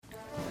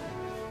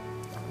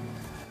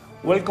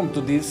Welcome to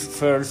this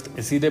first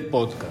ESIDE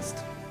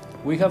podcast.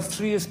 We have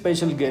three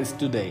special guests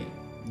today.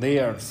 They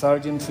are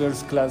Sergeant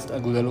First Class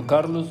Agudelo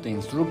Carlos, the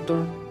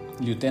instructor,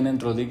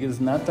 Lieutenant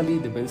Rodriguez Natalie,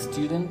 the best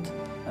student,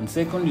 and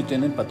Second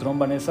Lieutenant Patron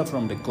Vanessa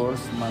from the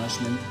course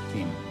management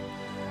team.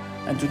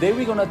 And today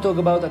we're going to talk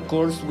about a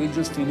course we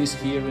just finished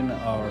here in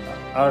our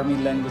Army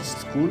language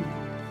school,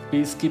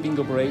 Peacekeeping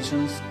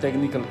Operations,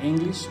 Technical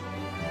English.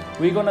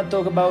 We're going to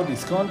talk about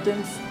its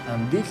contents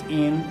and dig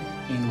in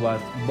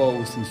what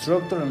both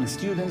instructor and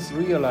students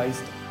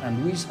realized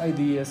and which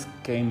ideas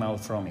came out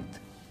from it.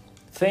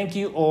 Thank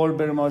you all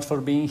very much for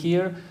being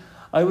here.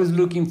 I was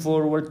looking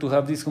forward to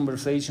have this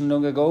conversation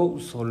long ago,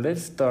 so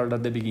let's start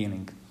at the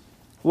beginning.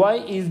 Why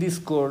is this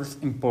course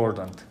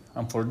important?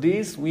 And for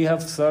this, we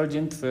have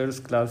Sergeant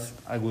First Class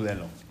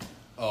Agudelo.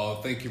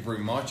 Thank you very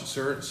much,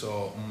 sir.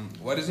 So,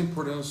 what is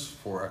importance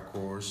for a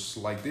course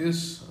like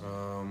this?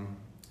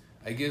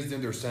 I guess the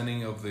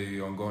understanding of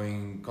the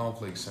ongoing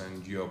conflicts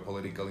and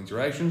geopolitical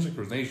interactions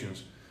across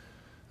nations.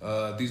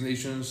 These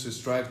nations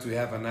strive to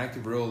have an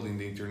active role in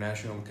the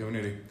international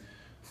community.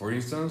 For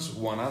instance,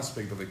 one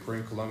aspect of the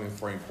current Colombian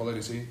foreign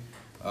policy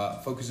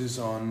focuses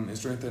on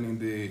strengthening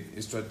the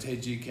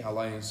strategic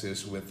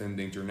alliances within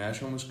the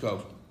international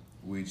scope,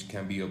 which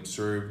can be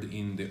observed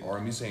in the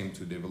Army's aim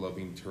to develop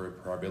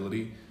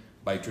interoperability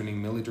by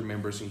training military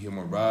members in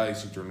human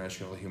rights,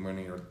 international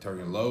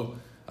humanitarian law,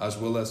 as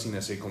well as in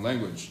a second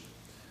language.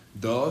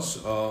 Thus,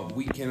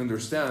 we can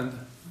understand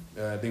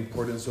the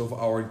importance of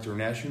our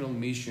International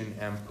Mission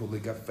and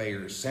Public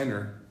Affairs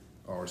Center,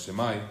 or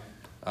CEMAI,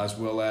 as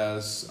well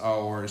as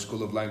our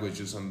School of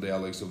Languages and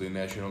Dialects of the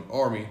National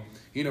Army,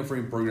 in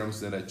offering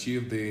programs that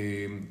achieve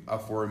the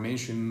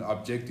aforementioned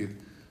objective,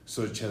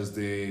 such as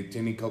the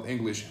Technical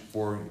English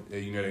for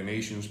the United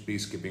Nations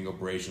Peacekeeping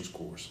Operations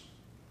course.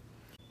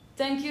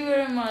 Thank you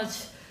very much,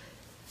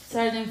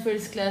 Sergeant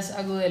First Class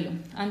Agudelo,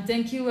 and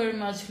thank you very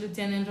much,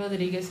 Lieutenant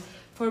Rodriguez,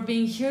 for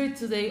being here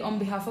today on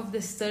behalf of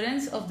the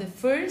students of the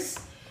first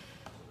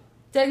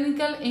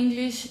Technical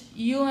English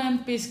UN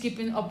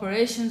Peacekeeping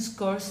Operations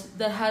course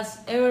that has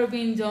ever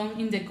been done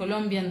in the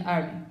Colombian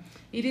Army.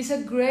 It is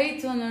a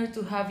great honor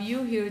to have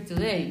you here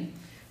today.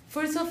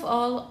 First of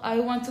all, I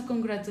want to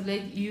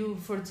congratulate you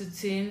for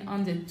tuning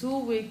on the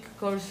 2-week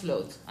course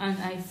load, and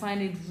I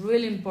find it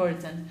really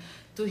important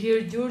to hear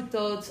your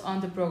thoughts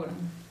on the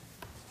program.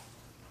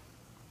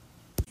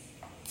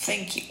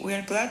 Thank you. We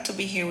are glad to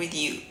be here with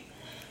you.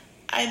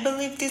 I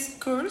believe this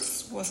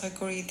course was a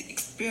great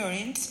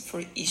experience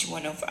for each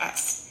one of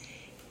us.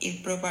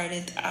 It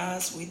provided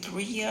us with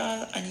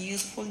real and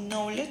useful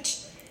knowledge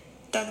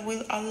that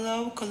will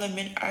allow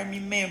Colombian Army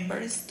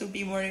members to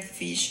be more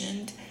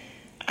efficient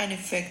and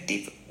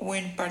effective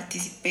when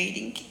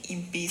participating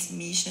in peace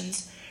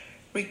missions,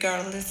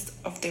 regardless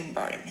of the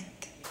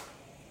environment.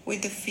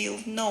 With the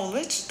field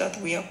knowledge that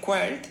we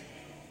acquired,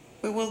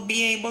 we will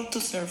be able to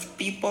serve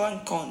people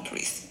and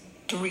countries,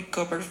 to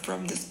recover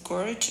from the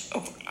scourge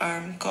of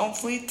armed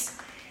conflicts,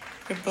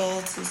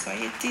 rebuild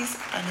societies,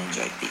 and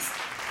enjoy peace.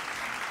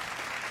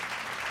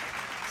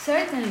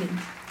 Certainly,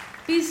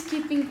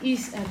 peacekeeping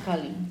is a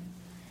calling.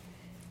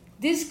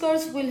 This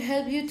course will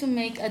help you to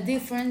make a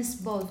difference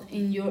both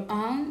in your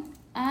own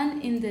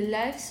and in the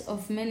lives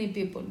of many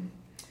people.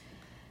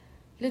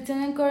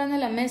 Lieutenant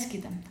Colonel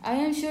Amezquita, I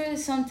am sure that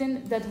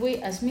something that we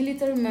as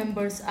military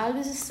members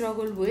always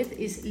struggle with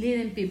is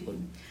leading people.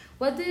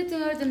 What do you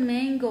think are the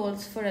main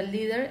goals for a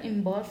leader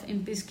involved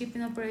in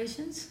peacekeeping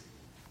operations?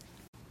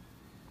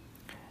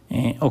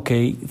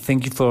 Okay,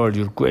 thank you for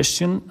your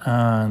question.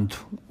 And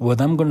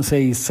what I'm going to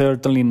say is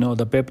certainly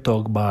not a pep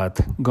talk, but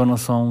gonna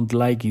sound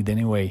like it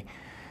anyway.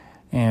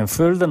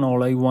 First and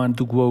all, I want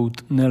to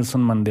quote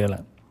Nelson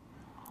Mandela.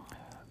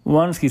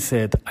 Once he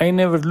said, "I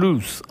never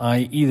lose,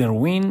 I either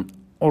win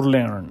or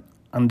learn."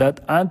 And that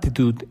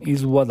attitude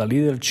is what a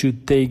leader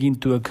should take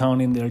into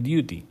account in their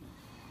duty.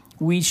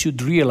 We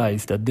should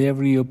realize that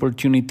every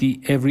opportunity,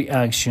 every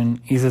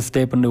action is a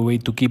step on the way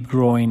to keep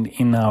growing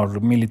in our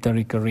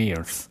military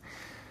careers.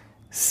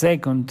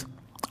 Second,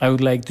 I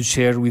would like to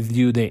share with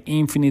you the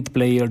infinite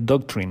player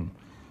doctrine.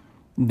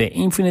 The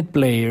infinite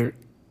player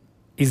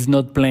is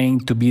not playing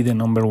to be the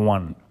number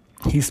one.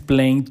 He's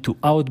playing to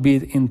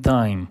outbid in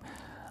time.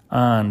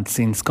 And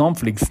since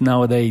conflicts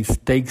nowadays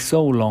take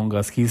so long,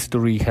 as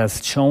history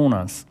has shown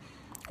us,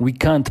 we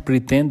can't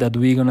pretend that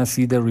we're gonna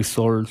see the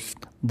results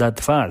that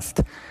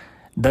fast.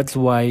 That's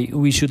why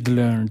we should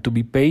learn to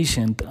be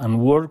patient and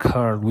work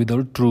hard with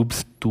our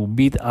troops to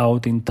beat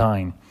out in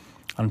time.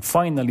 And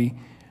finally,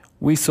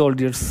 we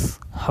soldiers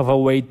have a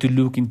way to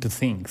look into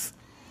things.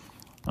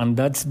 And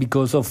that's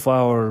because of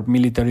our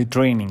military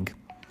training.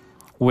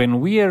 When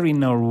we are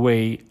in our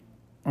way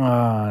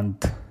and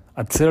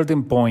at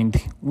certain point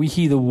we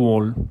hit a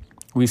wall,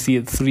 we see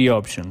 3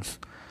 options.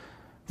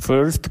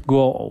 First,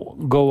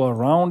 go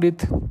around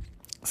it.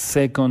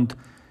 Second,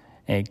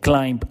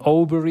 climb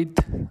over it.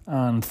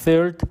 And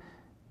third,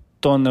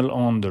 tunnel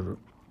under.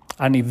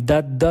 And if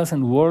that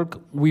doesn't work,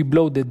 we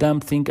blow the damn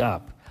thing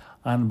up.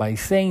 And by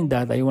saying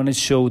that, I want to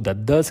show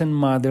that doesn't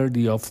matter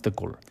the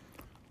obstacle.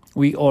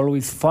 we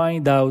always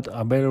find out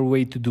a better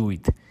way to do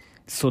it.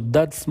 So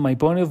that's my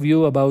point of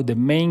view about the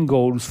main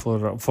goals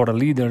for a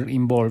leader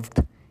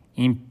involved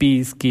in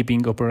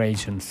peacekeeping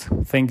operations.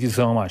 Thank you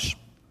so much.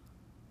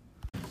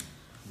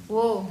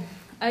 Whoa,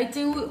 I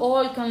think we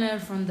all can learn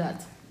from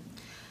that.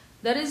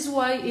 That is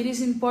why it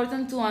is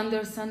important to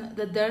understand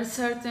that there are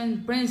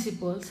certain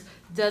principles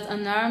that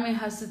an army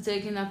has to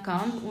take in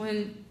account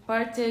when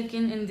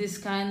partaking in this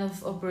kind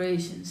of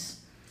operations.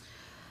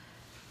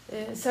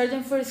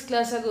 Sergeant First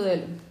Class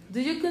Agudelo, do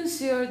you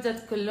consider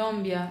that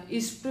Colombia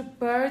is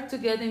prepared to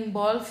get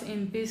involved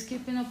in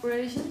peacekeeping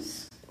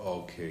operations?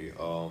 Okay,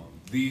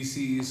 this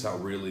is a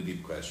really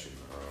deep question,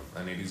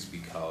 and it is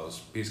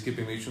because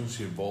peacekeeping missions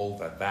involve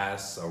a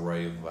vast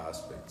array of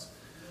aspects.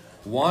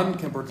 One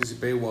can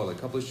participate while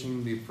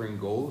accomplishing different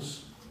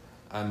goals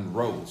and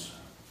roles.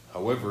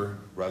 However,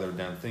 rather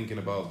than thinking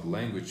about the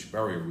language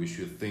barrier, we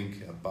should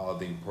think about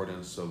the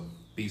importance of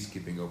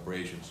peacekeeping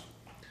operations.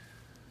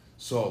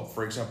 So,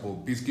 for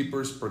example,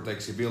 peacekeepers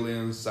protect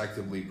civilians,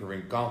 actively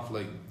prevent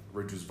conflict,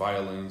 reduce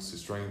violence,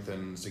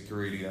 strengthen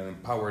security, and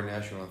empower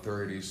national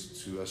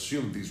authorities to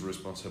assume these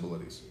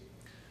responsibilities.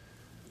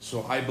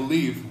 So I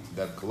believe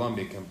that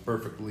Colombia can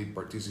perfectly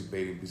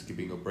participate in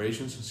peacekeeping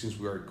operations since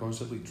we are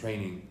constantly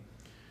training.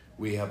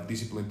 We have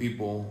disciplined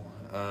people,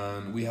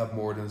 and we have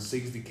more than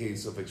 6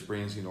 decades of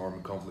experience in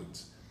armed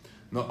conflicts.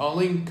 Not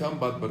only in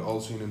combat, but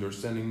also in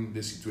understanding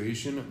the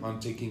situation and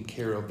taking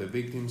care of the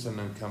victims and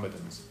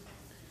non-combatants.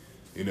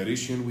 In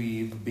addition,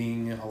 we've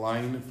been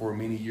aligned for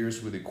many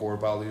years with the core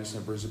values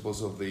and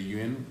principles of the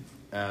UN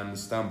and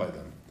stand by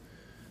them.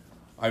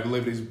 I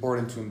believe it is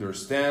important to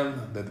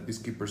understand that the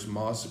peacekeepers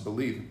must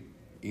believe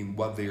in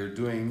what they are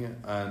doing,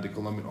 and the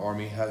Colombian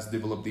Army has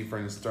developed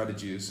different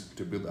strategies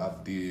to build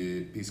up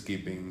the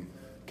peacekeeping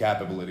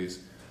capabilities.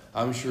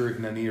 I'm sure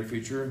in the near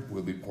future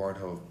we'll be part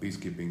of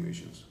peacekeeping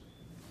missions.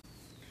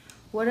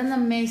 What an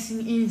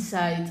amazing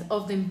insight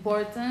of the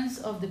importance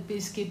of the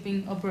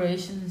peacekeeping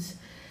operations.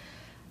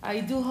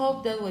 I do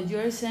hope that what you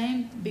are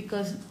saying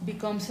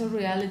becomes a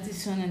reality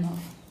soon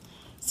enough,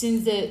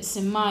 since the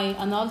CEMAI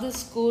and all the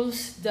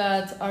schools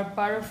that are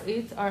part of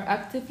it are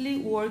actively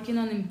working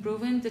on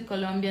improving the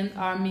Colombian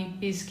Army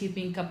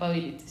peacekeeping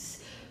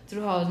capabilities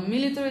throughout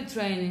military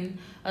training,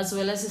 as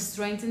well as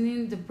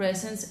strengthening the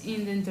presence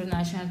in the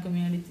international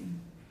community.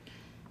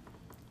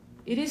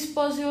 It is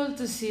possible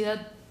to see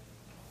that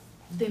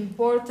the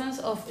importance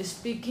of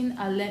speaking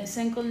a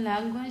second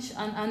language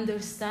and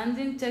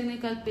understanding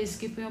technical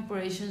peacekeeping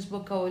operations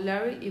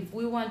vocabulary if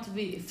we want to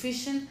be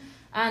efficient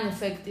and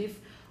effective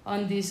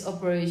on these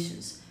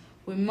operations.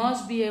 We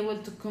must be able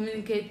to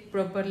communicate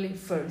properly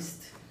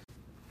first.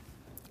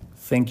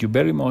 Thank you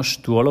very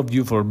much to all of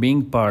you for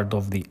being part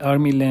of the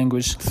Army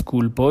Language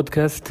School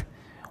podcast.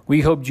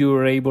 We hope you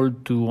are able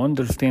to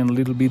understand a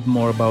little bit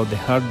more about the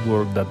hard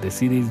work that the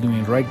city is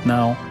doing right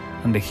now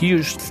and the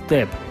huge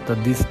step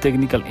that this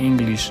technical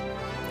English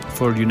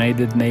for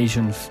United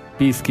Nations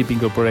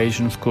Peacekeeping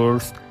Operations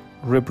course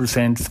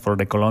represents for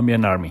the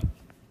Colombian Army.